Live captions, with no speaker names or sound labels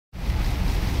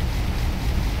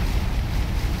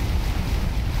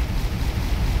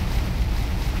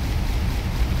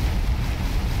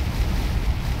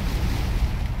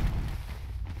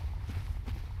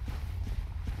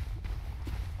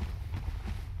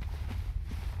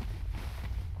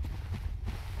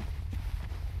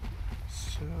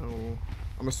So,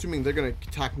 I'm assuming they're gonna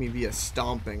attack me via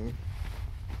stomping.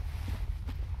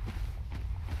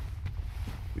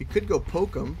 We could go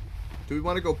poke them. Do we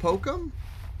want to go poke them?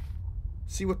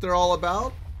 See what they're all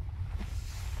about?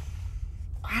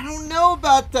 I don't know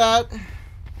about that.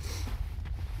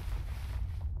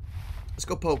 Let's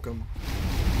go poke them.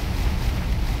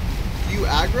 Do you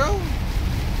aggro?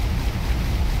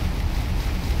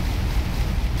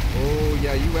 Oh,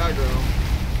 yeah, you aggro.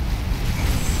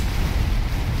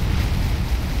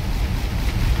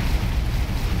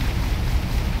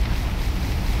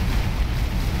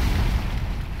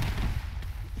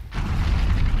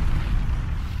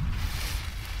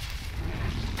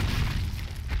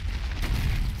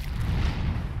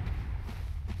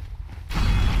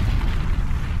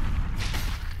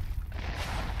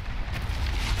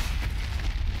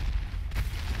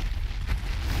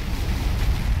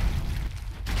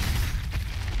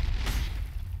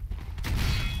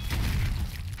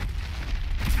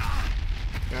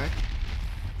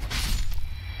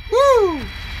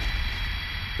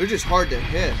 They're just hard to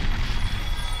hit.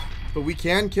 But we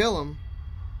can kill them.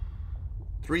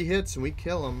 3 hits and we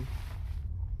kill them.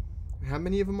 How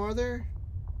many of them are there?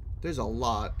 There's a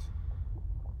lot.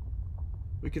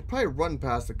 We could probably run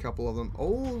past a couple of them. Oh,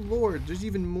 Lord. There's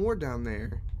even more down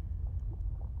there.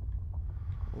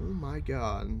 Oh, my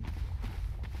God.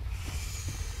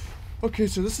 Okay,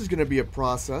 so this is going to be a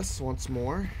process once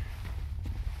more.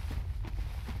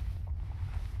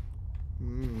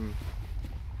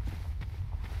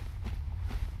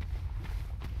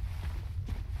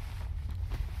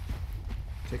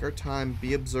 Take our time,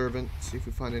 be observant, see if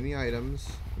we find any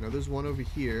items. I know there's one over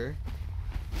here.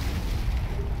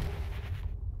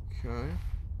 Okay.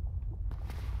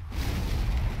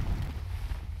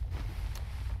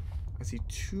 I see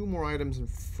 2 more items in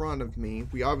front of me.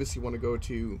 We obviously want to go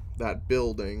to that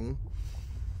building.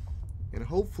 And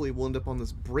hopefully we'll end up on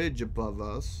this bridge above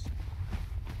us.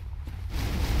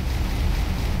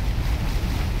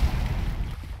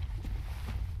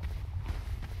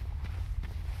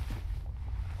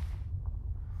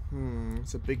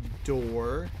 It's a big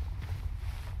door.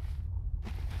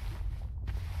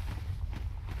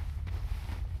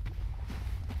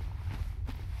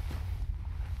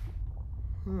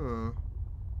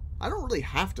 I don't really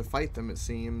have to fight them, it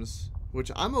seems.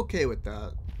 Which I'm okay with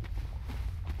that.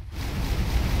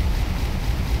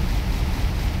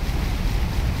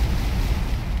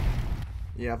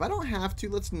 Yeah, if I don't have to,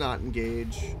 let's not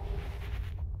engage.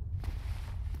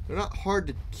 They're not hard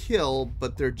to kill,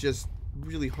 but they're just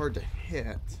really hard to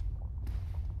hit.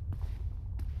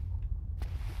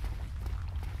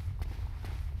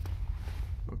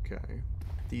 Okay.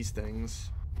 These things.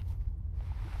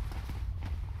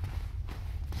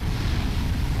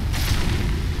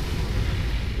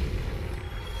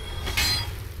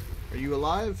 Are you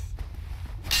alive?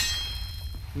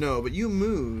 No, but you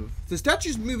move. The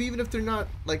statues move even if they're not,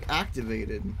 like,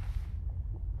 activated.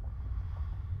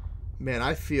 Man,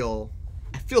 I feel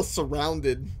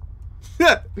surrounded.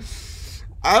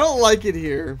 I don't like it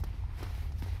here.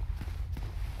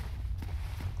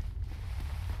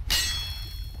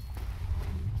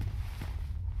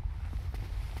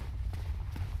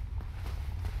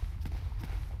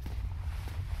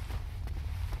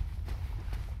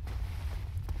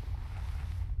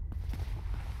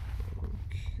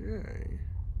 Okay.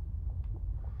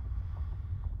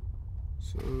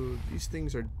 So these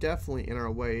things are definitely in our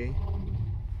way.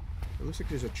 It looks like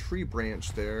there's a tree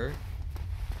branch there.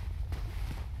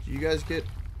 Do you guys get...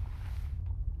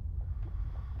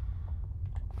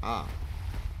 Ah.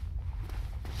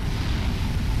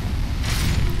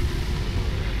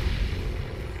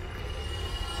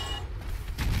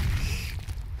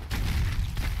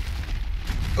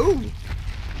 Ooh!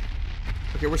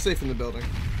 Okay, we're safe in the building.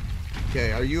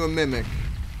 Okay, are you a mimic?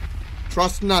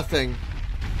 Trust nothing.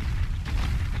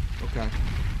 Okay.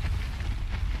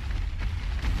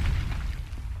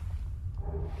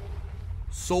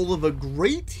 Soul of a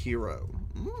great hero.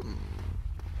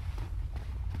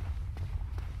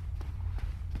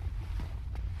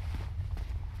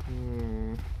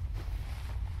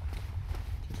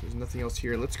 There's nothing else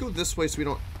here. Let's go this way so we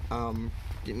don't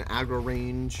get in aggro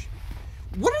range.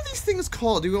 What are these things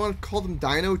called? Do we want to call them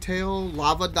Dino Tail?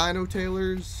 Lava Dino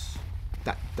Tailors?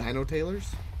 Dino Tailors?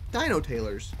 Dino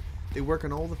Tailors. They work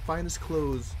on all the finest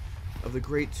clothes of the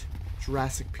great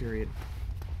Jurassic period.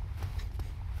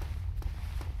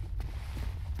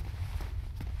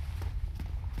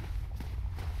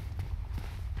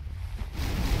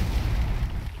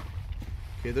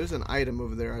 Okay, there's an item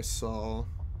over there I saw.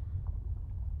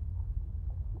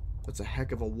 That's a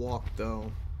heck of a walk,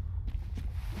 though.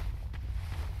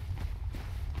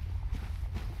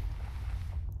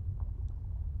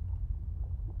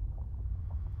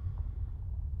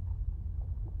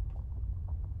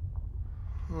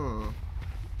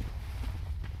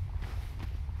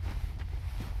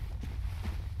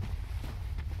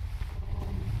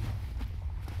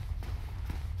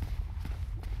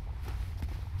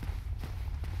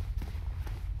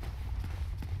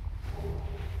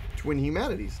 Twin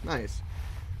humanities. Nice.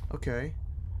 Okay.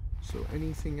 So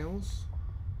anything else?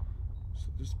 So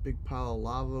there's a big pile of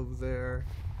lava over there.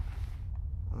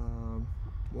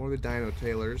 More of the dino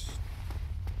tailors.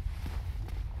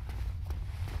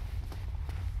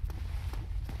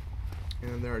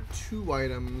 And there are 2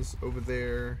 items over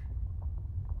there,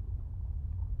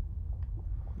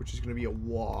 which is going to be a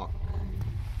walk.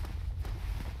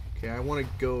 Okay, I want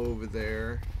to go over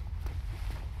there.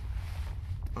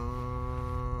 I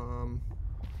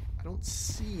don't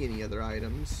see any other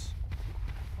items.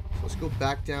 So let's go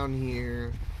back down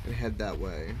here and head that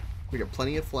way. We got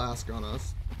plenty of flask on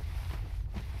us.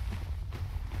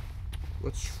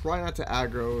 Let's try not to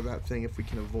aggro that thing if we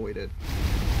can avoid it.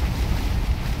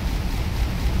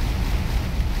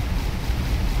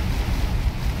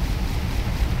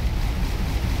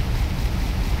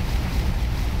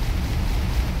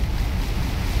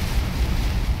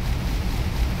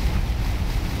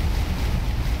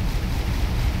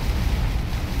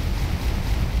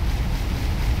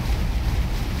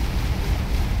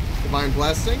 Divine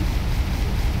blessing.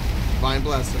 Divine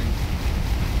blessing.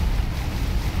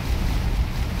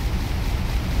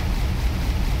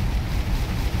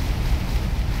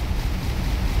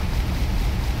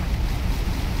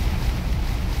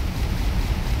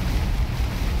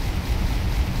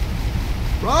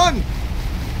 Run!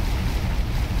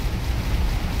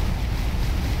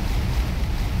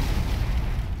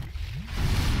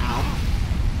 Ow.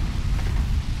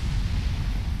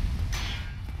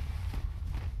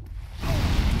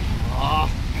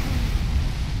 Oh.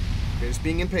 Okay, just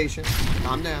being impatient.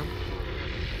 Calm down.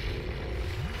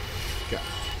 Okay.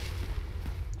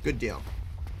 Good deal.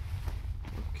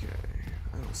 Okay.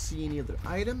 I don't see any other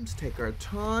items. Take our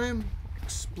time.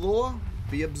 Explore.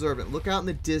 Be observant. Look out in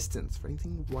the distance for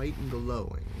anything white and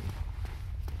glowing.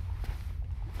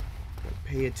 Gotta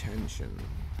pay attention.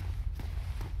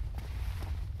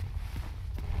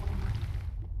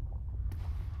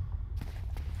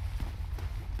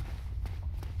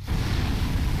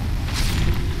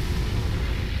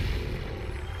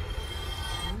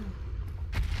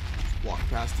 Just walk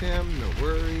past him. No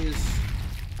worries.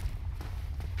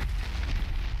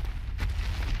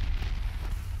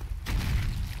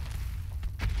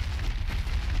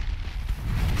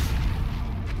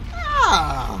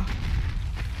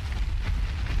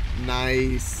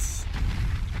 Nice.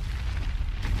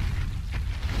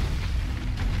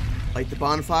 Light the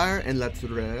bonfire and let's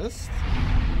rest.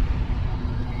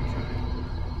 Okay.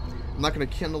 I'm not going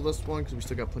to kindle this one because we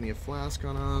still got plenty of flask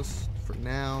on us for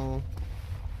now.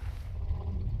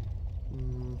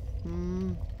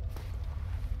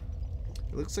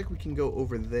 It looks like we can go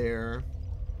over there.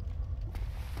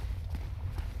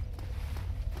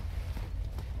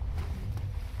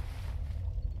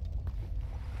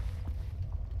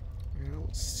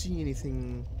 See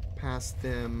anything past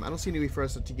them. I don't see any way for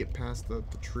us to get past the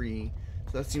tree.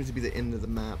 So that seems to be the end of the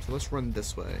map. So let's run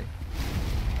this way.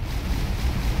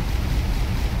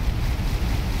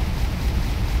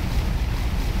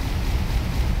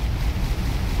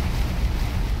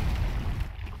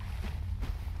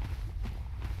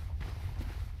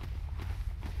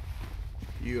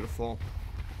 Beautiful.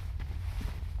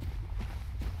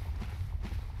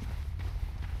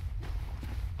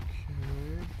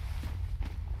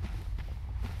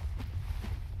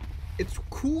 It's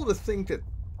cool to think that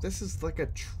this is like a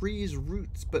tree's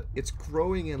roots, but it's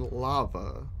growing in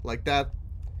lava. Like that.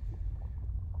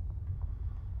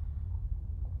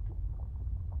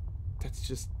 That's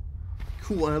just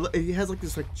cool. And it has like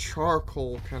this like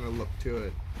charcoal kind of look to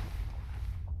it.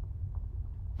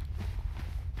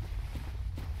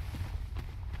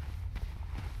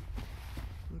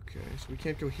 Okay, so we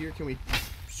can't go here. Can we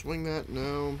swing that?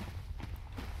 No.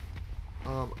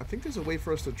 I think there's a way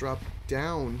for us to drop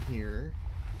down here.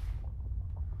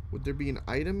 Would there be an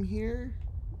item here?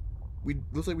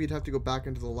 Looks like we'd have to go back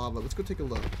into the lava. Let's go take a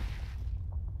look.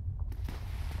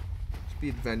 Let's be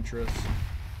adventurous.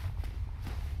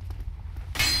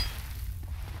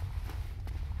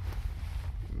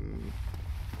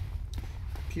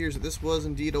 Appears that this was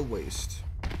indeed a waste.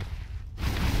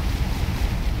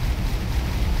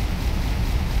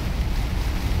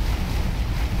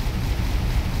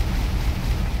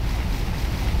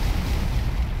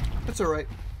 That's alright.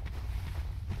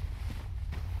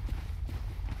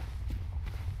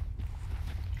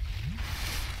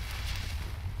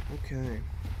 Okay.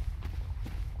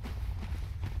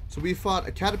 So we fought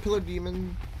a caterpillar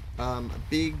demon, a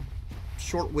big,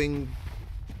 short-winged,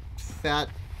 fat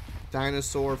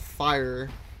dinosaur fire,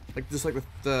 like just like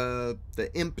the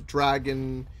imp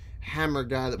dragon hammer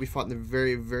guy that we fought in the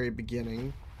very, very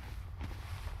beginning.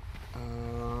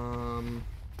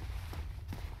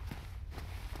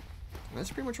 That's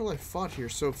pretty much all I fought here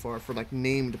so far for, like,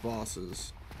 named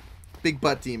bosses. Big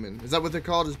Butt Demon. Is that what they're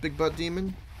called? Is Big Butt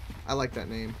Demon? I like that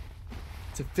name.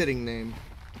 It's a fitting name.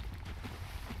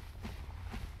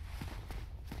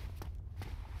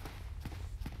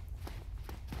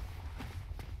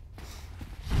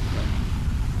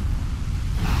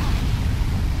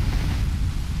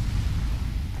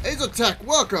 Izalith,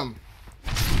 welcome!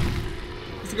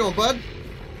 How's it going, bud?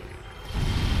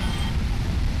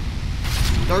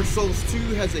 Dark Souls 2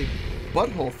 has a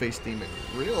butthole face demon.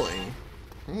 Really?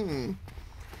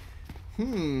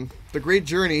 The Great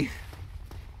Journey.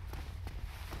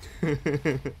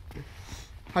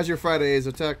 How's your Friday,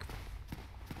 Izalith?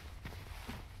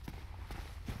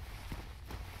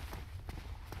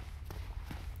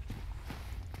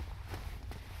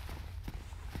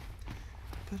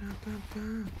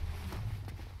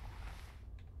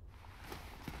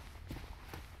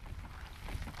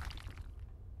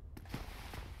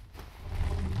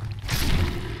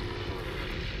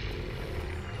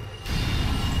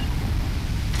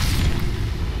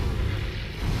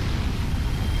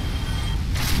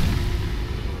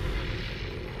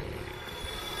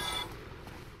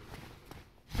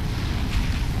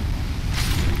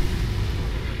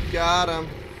 Got him.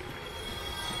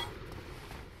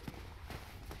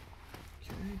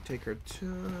 Okay, take our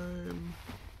time.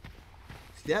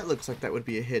 See, that looks like that would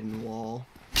be a hidden wall.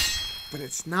 But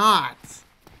it's not.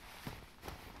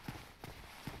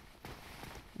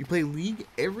 You play League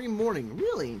every morning.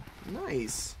 Really?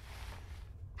 Nice.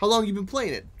 How long have you been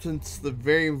playing it? Since the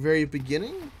very, very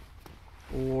beginning?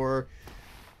 Or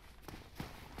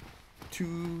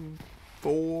 2,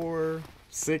 4,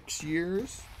 6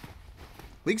 years?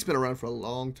 League's been around for a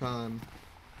long time.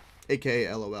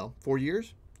 AKA LOL. 4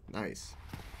 years? Nice.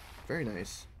 Very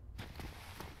nice.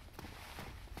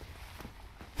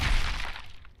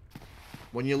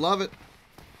 When you love it.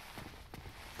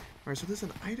 Alright, so there's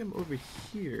an item over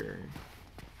here.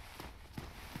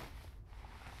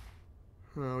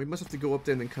 We must have to go up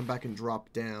there and then come back and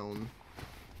drop down.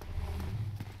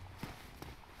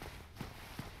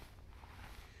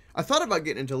 I thought about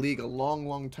getting into League a long,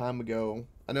 long time ago.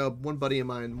 I know one buddy of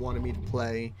mine wanted me to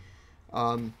play.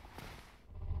 But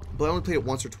I only played it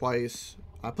once or twice.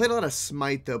 I played a lot of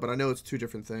Smite, though, but I know it's two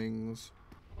different things.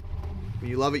 When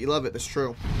you love it, you love it. That's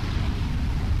true.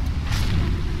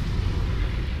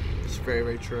 It's very,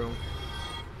 very true.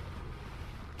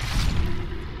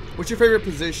 What's your favorite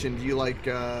position? Do you like,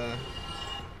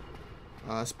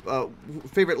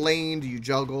 favorite lane? Do you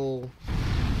juggle?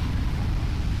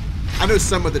 I know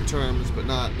some of the terms, but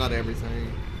not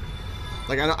everything.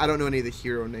 Like, I don't know any of the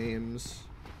hero names.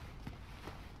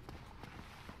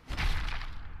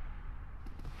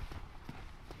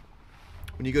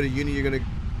 When you go to uni, you're gonna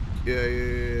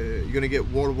get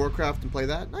World of Warcraft and play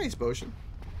that. Nice, Boshin.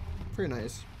 Very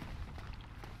nice.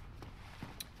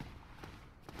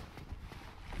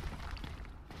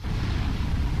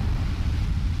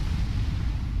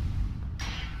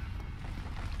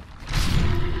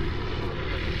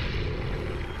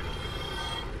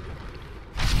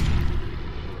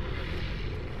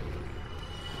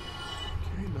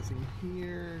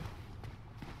 Here.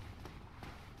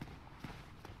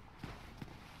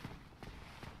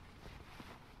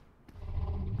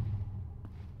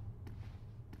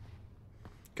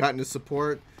 Got into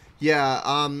support. Yeah,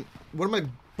 one of my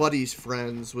buddy's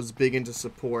friends was big into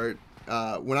support.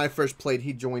 When I first played,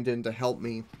 he joined in to help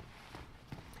me.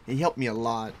 He helped me a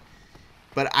lot.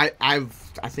 But I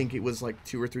think it was like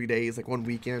 2 or 3 days, like one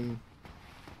weekend.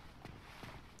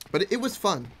 But it was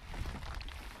fun.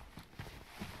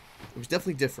 It was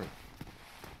definitely different.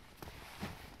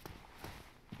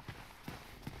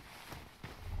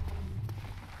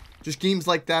 Just games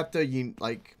like that, though,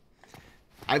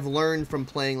 I've learned from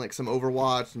playing, like, some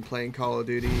Overwatch and playing Call of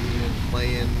Duty and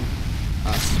playing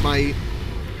Smite.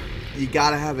 You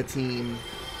gotta have a team.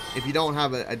 If you don't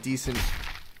have a decent,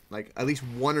 like, at least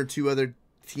 1 or 2 other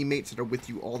teammates that are with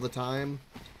you all the time,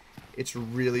 it's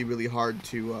really, really hard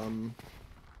to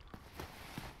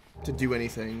do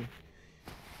anything.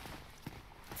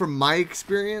 From my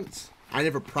experience, I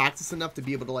never practiced enough to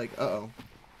be able to, like, uh-oh.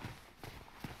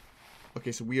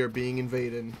 Okay, so we are being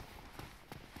invaded.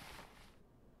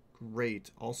 Great.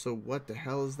 Also, what the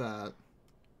hell is that?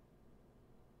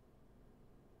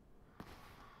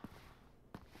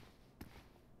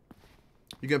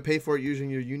 You're gonna pay for it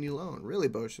using your uni loan. Really,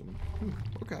 Boshin?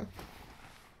 Okay.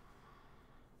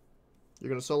 You're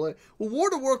gonna solo it? Well,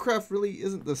 World of Warcraft really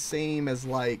isn't the same as,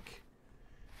 like,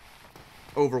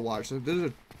 Overwatch. So those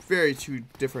are very 2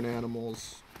 different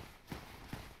animals.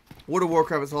 World of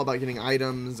Warcraft is all about getting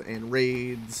items and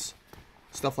raids,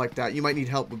 stuff like that. You might need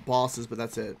help with bosses, but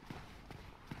that's it.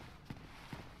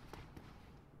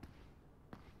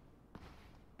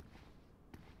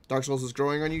 Dark Souls is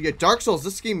growing on you. Yeah, Dark Souls,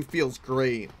 this game feels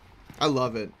great. I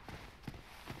love it.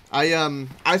 I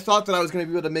thought that I was going to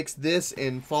be able to mix this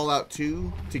and Fallout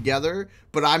 2 together,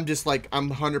 but I'm just like, I'm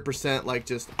 100% like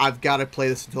just, I've got to play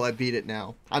this until I beat it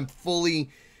now. I'm fully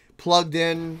plugged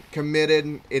in,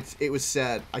 committed. It was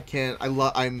set. I get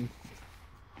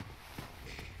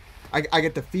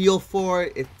the feel for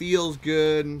it. It feels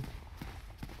good.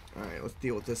 Alright, let's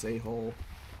deal with this a-hole.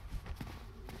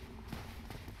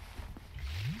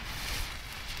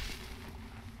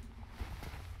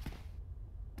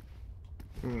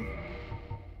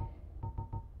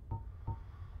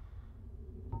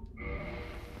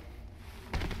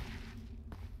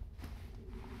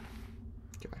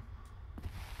 Okay.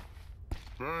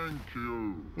 Thank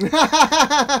you.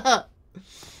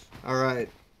 Alright.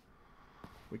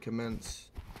 We commence.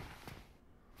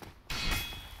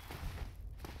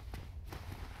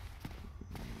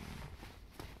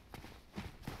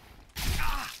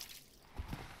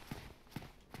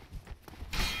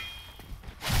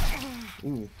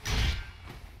 Ooh.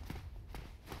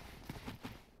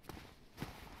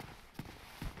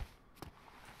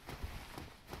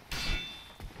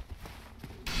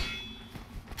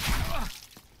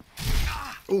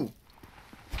 Ooh.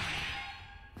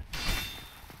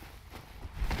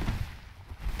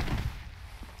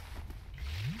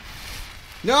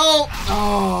 No!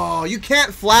 Oh, you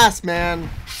can't flash, man.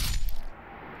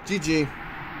 GG.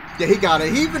 Yeah, he got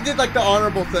it. He even did like the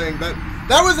honorable thing.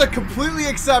 That was a completely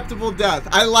acceptable death.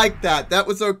 I like that. That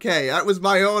was okay. That was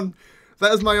my own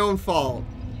fault.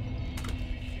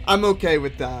 I'm okay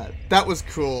with that. That was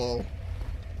cool.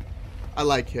 I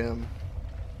like him.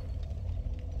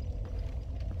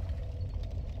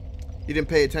 You didn't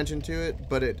pay attention to it,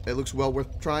 but it looks well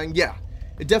worth trying. Yeah,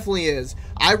 it definitely is.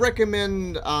 I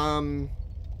recommend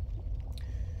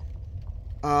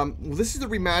well, this is the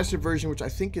remastered version, which I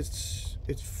think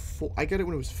I got it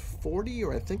when it was 40,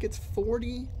 or I think it's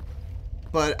 40.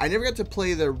 But I never got to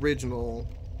play the original.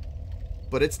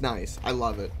 But it's nice. I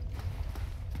love it.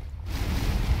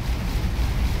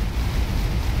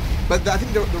 But I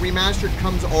think the remastered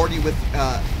comes already with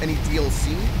any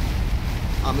DLC,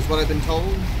 is what I've been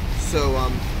told. So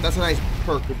that's a nice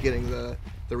perk of getting the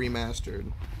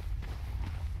remastered.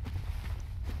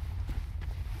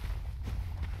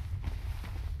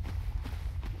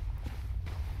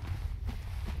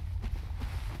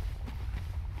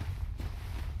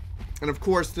 And of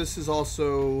course, this is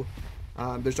also,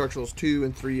 there's Dark Souls 2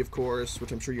 and 3, of course,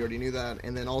 which I'm sure you already knew that.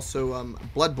 And then also,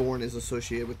 Bloodborne is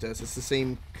associated with this. It's the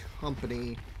same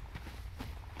company.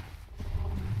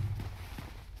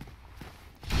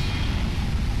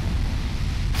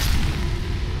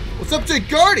 What's up, Jake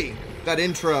Gardy? That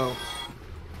intro.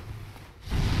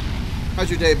 How's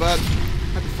your day, bud?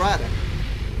 Happy Friday.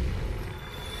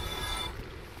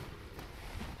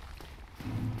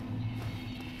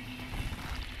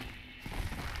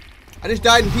 I just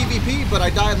died in PvP, but I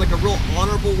died in like a real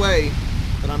honorable way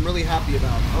that I'm really happy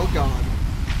about. Oh god.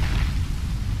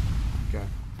 Okay.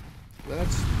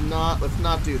 Let's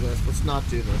not do this. Let's not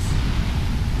do this.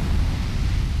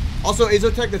 Also,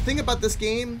 Azotech, the thing about this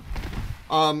game,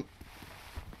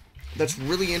 that's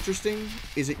really interesting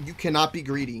is that you cannot be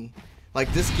greedy.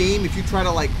 Like this game, if you try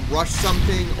to like rush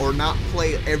something or not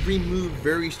play every move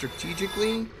very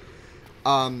strategically,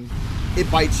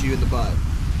 it bites you in the butt.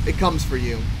 It comes for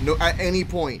you. No, at any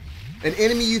point. An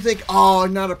enemy you think, oh,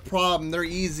 not a problem, they're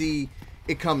easy,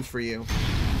 it comes for you.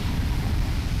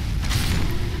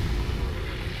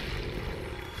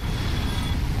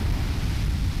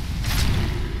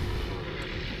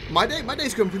 My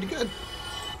day's going pretty good.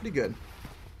 Pretty good.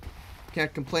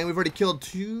 Can't complain. We've already killed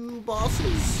 2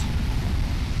 bosses.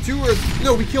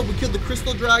 No, we killed the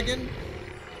crystal dragon.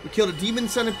 We killed a demon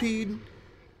centipede.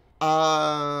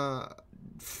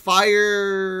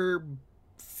 Fire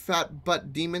fat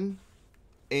butt demon,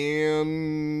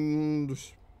 and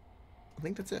I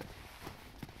think that's it.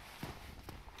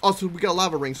 Also, we got a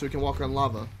lava ring so we can walk on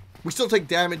lava. We still take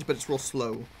damage, but it's real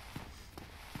slow.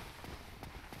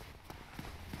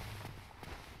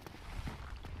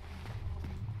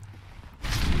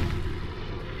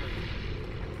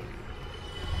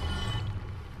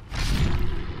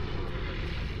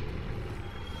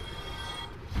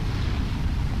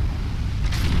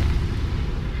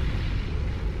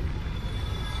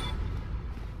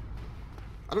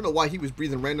 I don't know why he was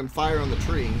breathing random fire on the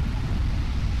tree.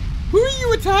 Who are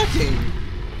you attacking?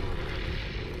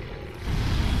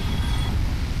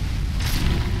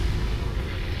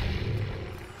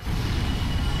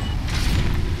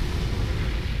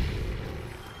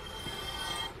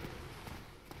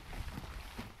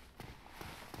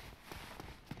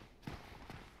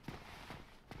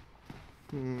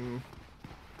 And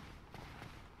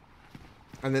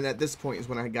then at this point is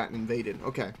when I had gotten invaded.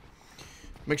 Okay.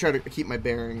 Make sure to keep my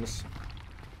bearings.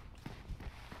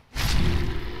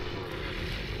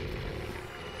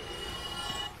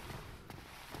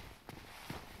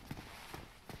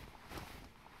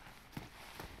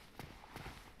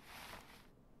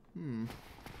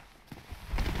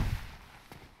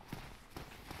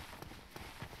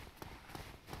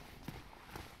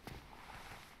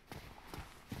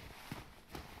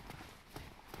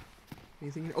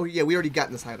 Anything? Oh, yeah, we already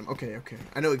got this item. Okay, okay.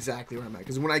 I know exactly where I'm at.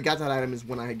 Because when I got that item is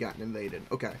when I had gotten invaded.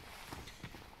 Okay.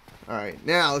 Alright,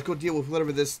 now let's go deal with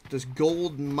whatever this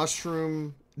gold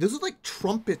mushroom... Those are like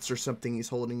trumpets or something he's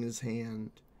holding in his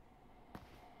hand.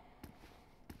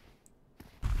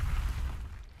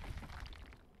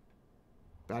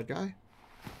 Bad guy?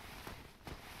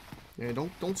 Yeah,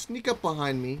 don't sneak up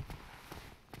behind me.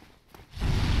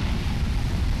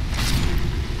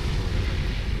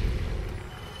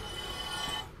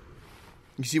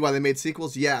 You see why they made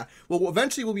sequels? Yeah. Well,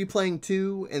 eventually we'll be playing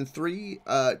 2 and 3.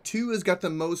 2 has got the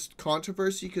most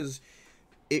controversy because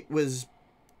it was...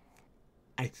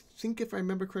 I think if I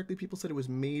remember correctly, people said it was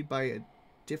made by a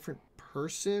different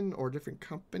person or a different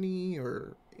company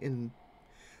or in...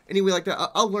 Anyway, like that.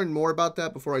 I'll learn more about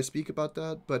that before I speak about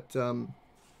that. But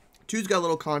 2's got a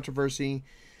little controversy.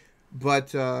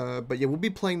 But yeah, we'll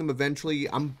be playing them eventually.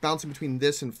 I'm bouncing between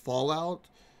this and Fallout.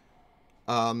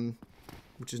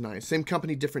 Which is nice. Same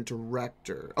company, different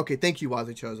director. Okay, thank you,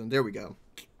 Wisely Chosen. There we go.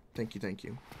 Thank you, thank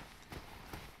you.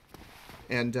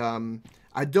 And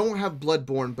I don't have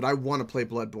Bloodborne, but I want to play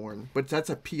Bloodborne. But that's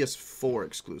a PS4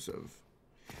 exclusive.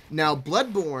 Now,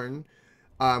 Bloodborne,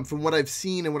 from what I've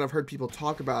seen and what I've heard people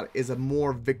talk about, is a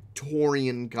more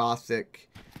Victorian Gothic,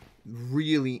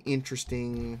 really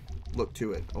interesting look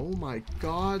to it. Oh my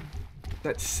god,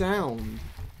 that sound.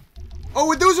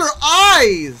 Oh, those are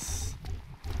eyes!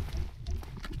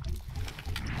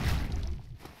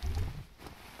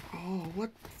 Oh,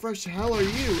 what fresh hell are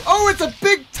you? Oh, it's a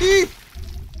big teeth!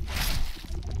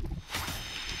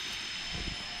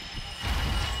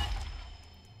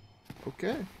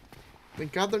 Okay.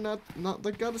 Thank God they're not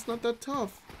thank God it's not that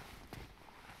tough.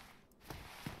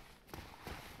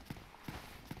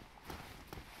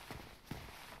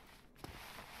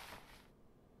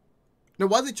 Now,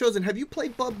 Wisely Chosen, have you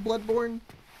played Bloodborne?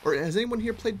 Or has anyone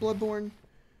here played Bloodborne?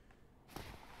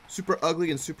 Super ugly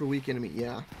and super weak enemy.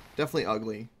 Yeah, definitely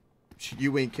ugly.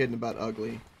 You ain't kidding about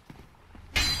ugly.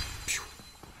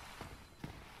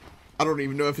 I don't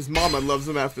even know if his mama loves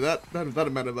him after that. That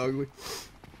amount of ugly.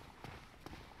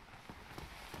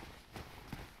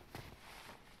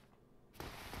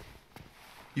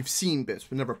 You've seen bits,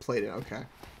 but never played it. Okay.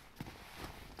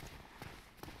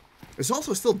 There's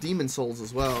also still Demon Souls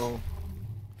as well.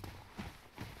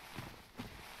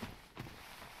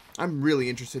 I'm really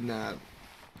interested in that.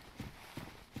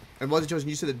 And Wisely Chosen,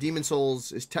 you said that Demon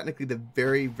Souls is technically the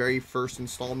very, very first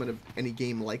installment of any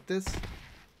game like this.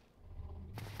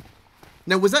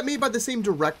 Now, was that made by the same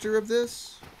director of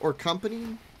this? Or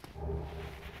company?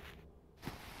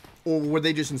 Or were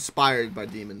they just inspired by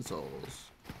Demon Souls?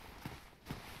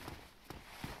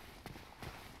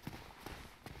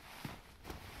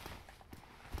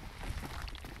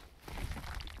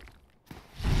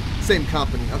 Same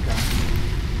company, okay.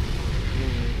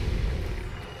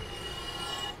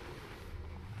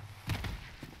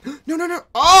 No, no, no!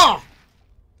 Oh!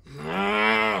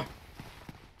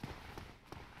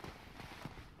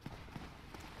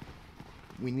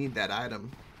 We need that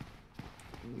item.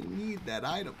 We need that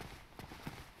item.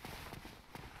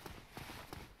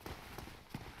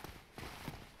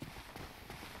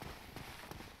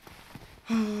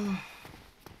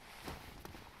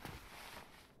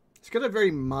 It's got a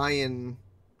very Mayan...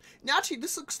 Now, actually,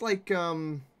 this looks like,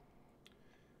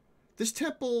 this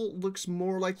temple looks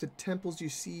more like the temples you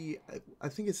see, I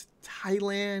think it's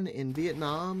Thailand and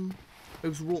Vietnam.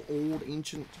 Those real old,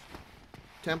 ancient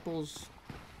temples.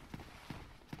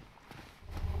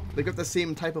 They got the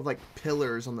same type of, like,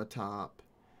 pillars on the top.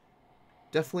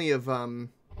 Definitely of,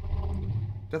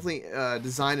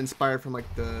 design inspired from,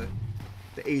 like, the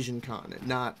Asian continent,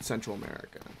 not Central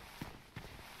America.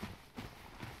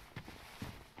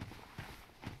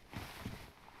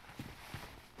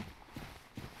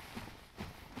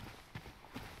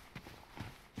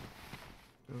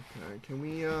 Okay, can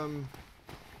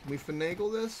we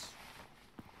finagle this?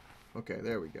 Okay,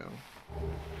 there we go.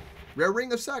 Rare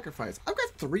Ring of Sacrifice. I've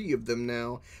got 3 of them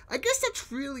now. I guess that's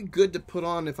really good to put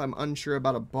on if I'm unsure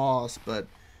about a boss, but...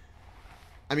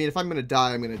 I mean, if I'm gonna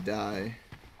die, I'm gonna die.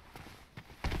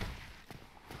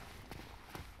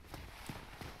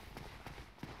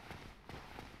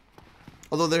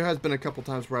 Although there has been a couple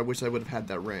times where I wish I would have had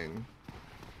that ring.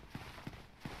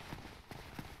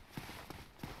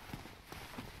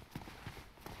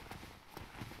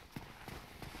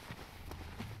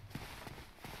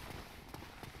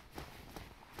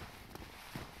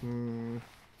 Okay,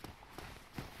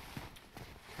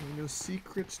 no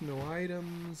secrets, no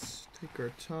items. Take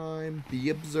our time. Be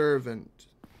observant.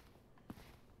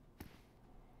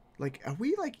 Like, are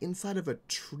we, like, inside of a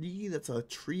tree that's a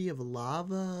tree of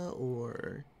lava,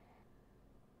 or...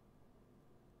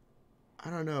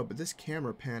 I don't know, but this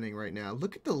camera panning right now.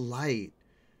 Look at the light.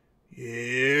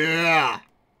 Yeah!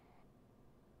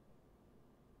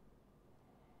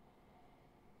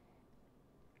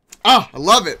 Ah, I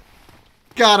love it!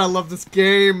 God, I love this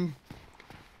game.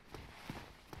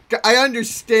 I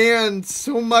understand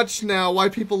so much now why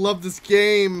people love this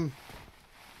game.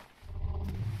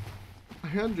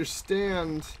 I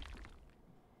understand.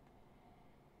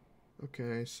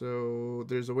 Okay, so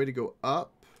there's a way to go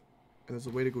up, and there's a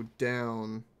way to go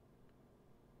down.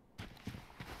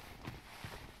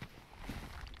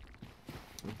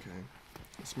 Okay.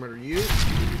 Let's murder you.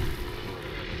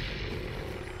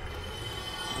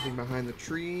 Nothing behind the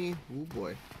tree. Ooh,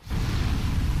 boy.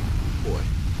 Boy.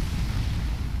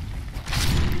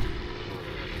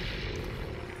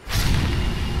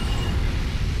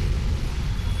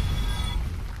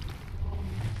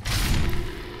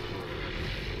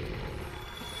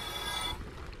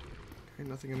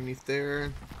 Nothing underneath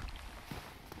there.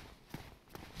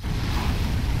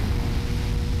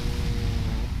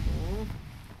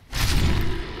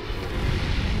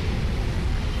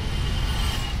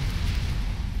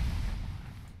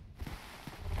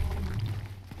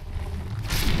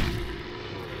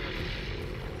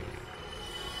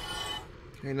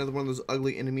 Okay, another one of those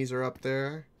ugly enemies are up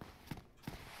there.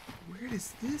 Where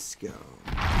does this go?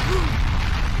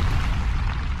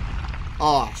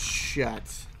 Oh,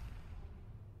 shit.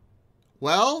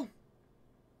 Well,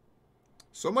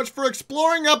 so much for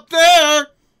exploring up there!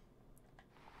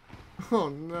 Oh,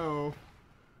 no.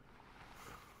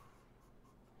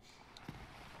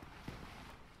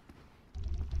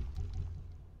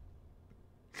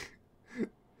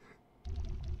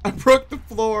 I broke the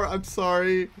floor. I'm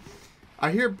sorry.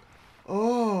 I hear...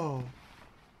 Oh.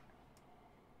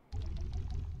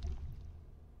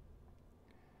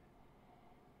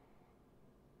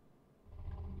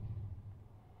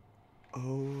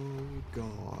 Oh,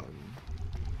 God.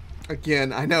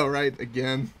 Again, I know, right?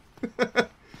 Again.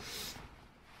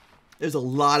 There's a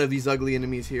lot of these ugly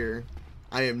enemies here.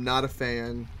 I am not a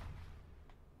fan.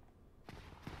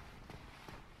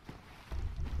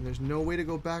 And there's no way to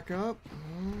go back up?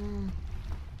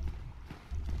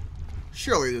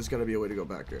 Surely there's gotta be a way to go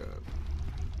back up.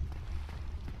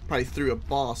 Probably through a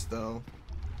boss, though.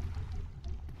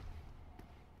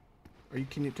 Are you?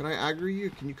 Can I aggro you?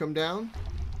 Can you come down?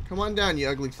 Come on down, you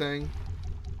ugly thing.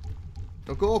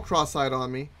 Don't go all cross-eyed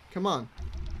on me. Come on.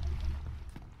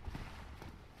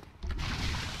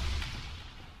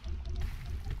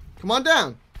 Come on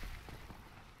down.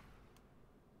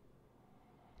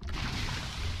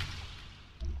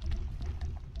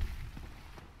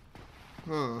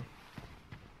 Huh.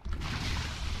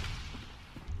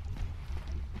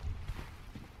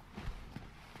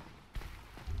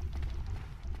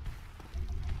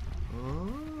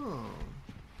 Oh.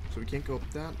 So we can't go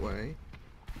up that way.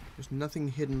 There's nothing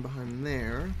hidden behind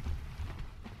there.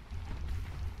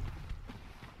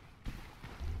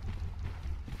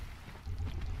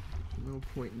 No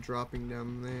point in dropping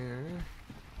down there.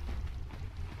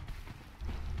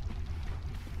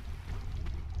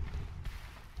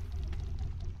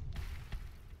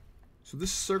 So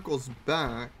this circles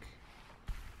back.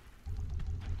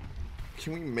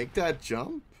 Can we make that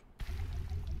jump?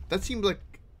 That seems like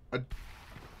an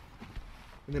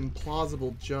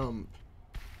implausible jump.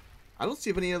 I don't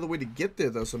see any other way to get there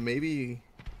though, so maybe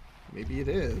it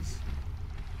is.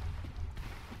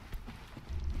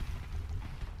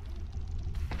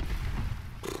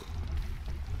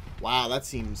 Wow, that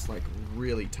seems like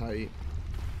really tight.